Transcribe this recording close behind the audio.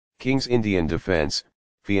King's Indian defense,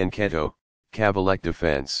 fianchetto, cavalier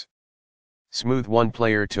defense. Smooth. One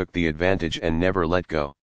player took the advantage and never let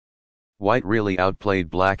go. White really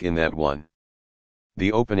outplayed black in that one.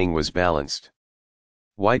 The opening was balanced.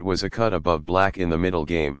 White was a cut above black in the middle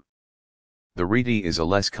game. The reti is a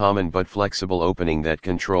less common but flexible opening that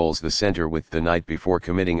controls the center with the knight before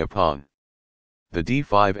committing a pawn. The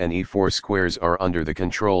d5 and e4 squares are under the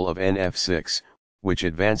control of nf6, which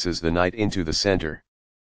advances the knight into the center.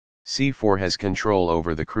 c4 has control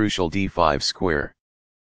over the crucial d5 square.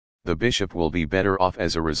 The bishop will be better off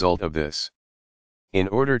as a result of this. In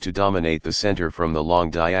order to dominate the center from the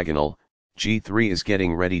long diagonal, g3 is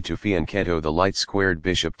getting ready to fianchetto the light-squared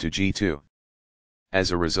bishop to g2.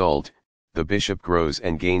 As a result, the bishop grows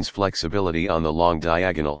and gains flexibility on the long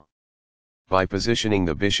diagonal. By positioning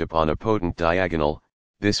the bishop on a potent diagonal,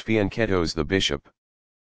 this fianchettos the bishop.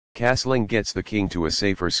 Castling gets the king to a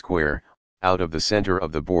safer square, out of the center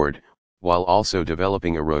of the board, while also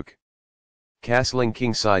developing a rook. Castling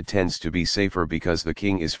kingside tends to be safer because the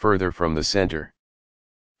king is further from the center.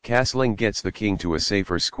 Castling gets the king to a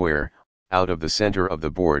safer square, out of the center of the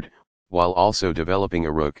board, while also developing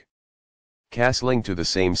a rook. Castling to the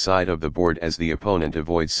same side of the board as the opponent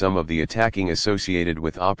avoids some of the attacking associated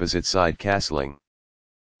with opposite side castling.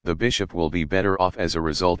 The bishop will be better off as a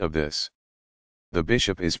result of this. The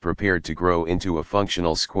bishop is prepared to grow into a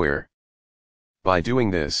functional square. By doing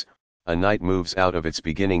this, a knight moves out of its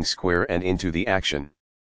beginning square and into the action.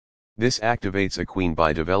 This activates a queen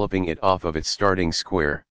by developing it off of its starting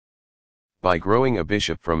square. By growing a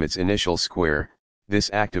bishop from its initial square, this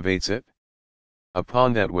activates it. A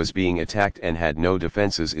pawn that was being attacked and had no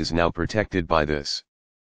defenses is now protected by this.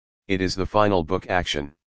 It is the final book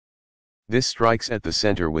action. This strikes at the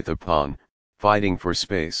center with a pawn, fighting for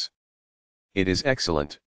space. It is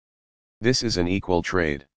excellent. This is an equal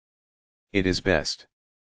trade. It is best.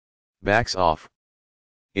 Backs off.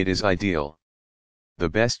 It is ideal. The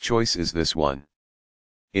best choice is this one.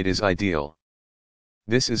 It is ideal.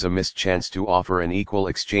 This is a missed chance to offer an equal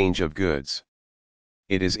exchange of goods.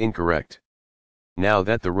 It is incorrect. Now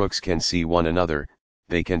that the rooks can see one another,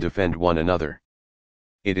 they can defend one another.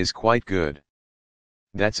 It is quite good.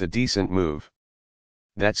 That's a decent move.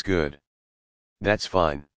 That's good. That's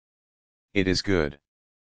fine. It is good.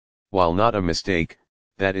 While not a mistake,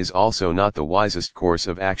 that is also not the wisest course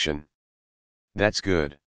of action. That's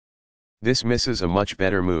good. This misses a much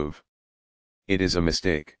better move. It is a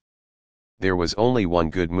mistake. There was only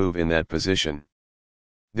one good move in that position.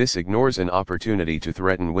 This ignores an opportunity to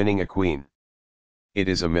threaten winning a queen. It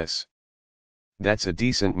is a miss. That's a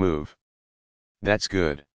decent move. That's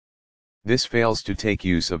good. This fails to take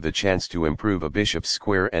use of the chance to improve a bishop's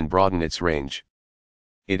square and broaden its range.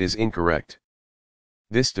 It is incorrect.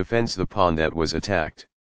 This defends the pawn that was attacked.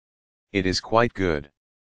 It is quite good.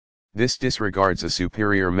 This disregards a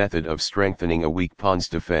superior method of strengthening a weak pawn's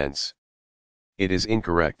defense. It is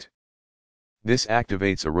incorrect. This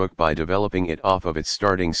activates a rook by developing it off of its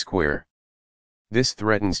starting square. This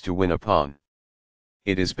threatens to win a pawn.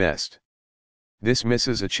 It is best. This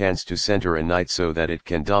misses a chance to center a knight so that it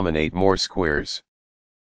can dominate more squares.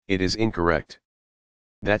 It is incorrect.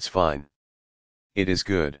 That's fine. It is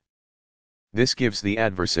good. This gives the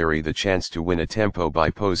adversary the chance to win a tempo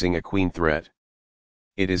by posing a queen threat.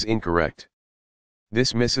 It is incorrect.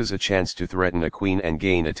 This misses a chance to threaten a queen and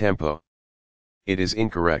gain a tempo. It is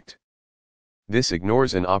incorrect. This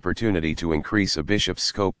ignores an opportunity to increase a bishop's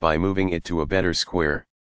scope by moving it to a better square.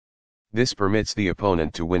 This permits the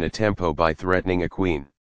opponent to win a tempo by threatening a queen.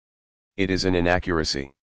 It is an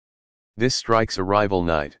inaccuracy. This strikes a rival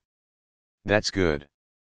knight. That's good.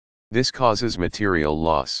 This causes material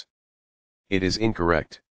loss. It is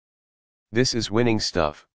incorrect. This is winning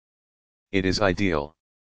stuff. It is ideal.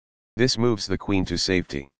 This moves the queen to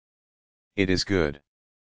safety. It is good.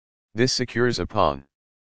 This secures a pawn.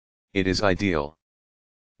 It is ideal.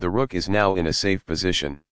 The rook is now in a safe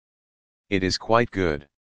position. It is quite good.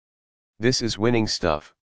 This is winning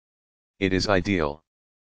stuff. It is ideal.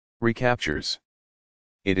 Recaptures.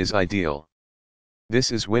 It is ideal.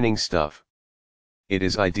 This is winning stuff. It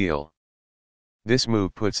is ideal. This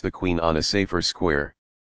move puts the queen on a safer square.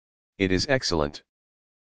 It is excellent.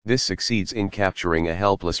 This succeeds in capturing a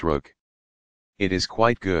helpless rook. It is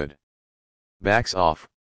quite good. Backs off.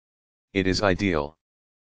 It is ideal.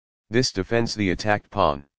 This defends the attacked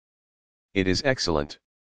pawn. It is excellent.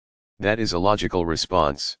 That is a logical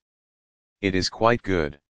response. It is quite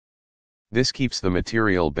good. This keeps the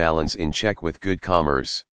material balance in check with good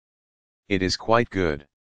commerce. It is quite good.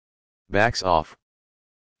 Backs off.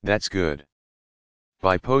 That's good.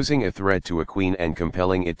 By posing a threat to a queen and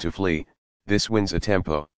compelling it to flee, this wins a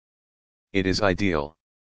tempo. It is ideal.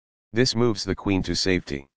 This moves the queen to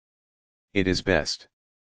safety. It is best.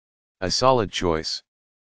 A solid choice.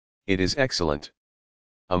 It is excellent.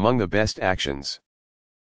 Among the best actions.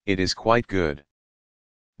 It is quite good.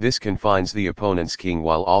 This confines the opponent's king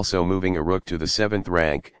while also moving a rook to the 7th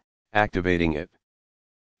rank, activating it.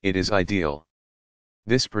 It is ideal.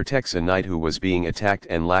 This protects a knight who was being attacked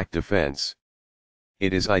and lacked defense.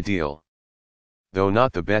 It is ideal. Though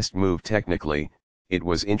not the best move technically, it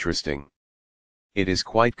was interesting. It is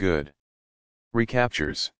quite good.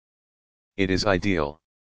 Recaptures. It is ideal.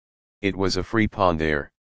 It was a free pawn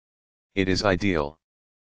there. It is ideal.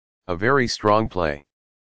 A very strong play.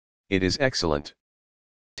 It is excellent.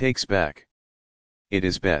 Takes back. It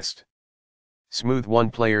is best. Smooth. One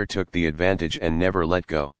player took the advantage and never let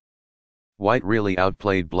go. White really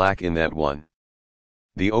outplayed black in that one.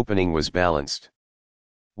 The opening was balanced.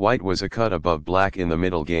 White was a cut above black in the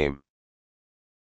middle game.